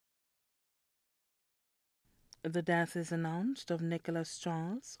The death is announced of Nicholas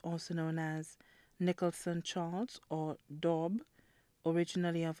Charles, also known as Nicholson Charles or Daub,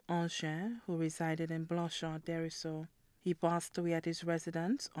 originally of Angers, who resided in Blanchard, Dericeau. He passed away at his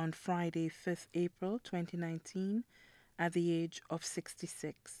residence on Friday, 5th April 2019, at the age of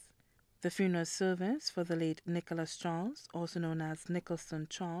 66. The funeral service for the late Nicholas Charles, also known as Nicholson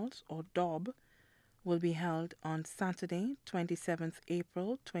Charles or Daub, will be held on Saturday, 27th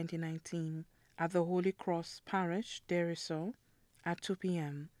April 2019, at the Holy Cross Parish, Dericeau, at 2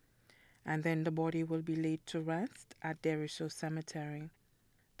 p.m., and then the body will be laid to rest at Dericeau Cemetery.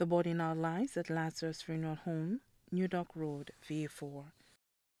 The body now lies at Lazarus Funeral Home, New Dock Road, VA4.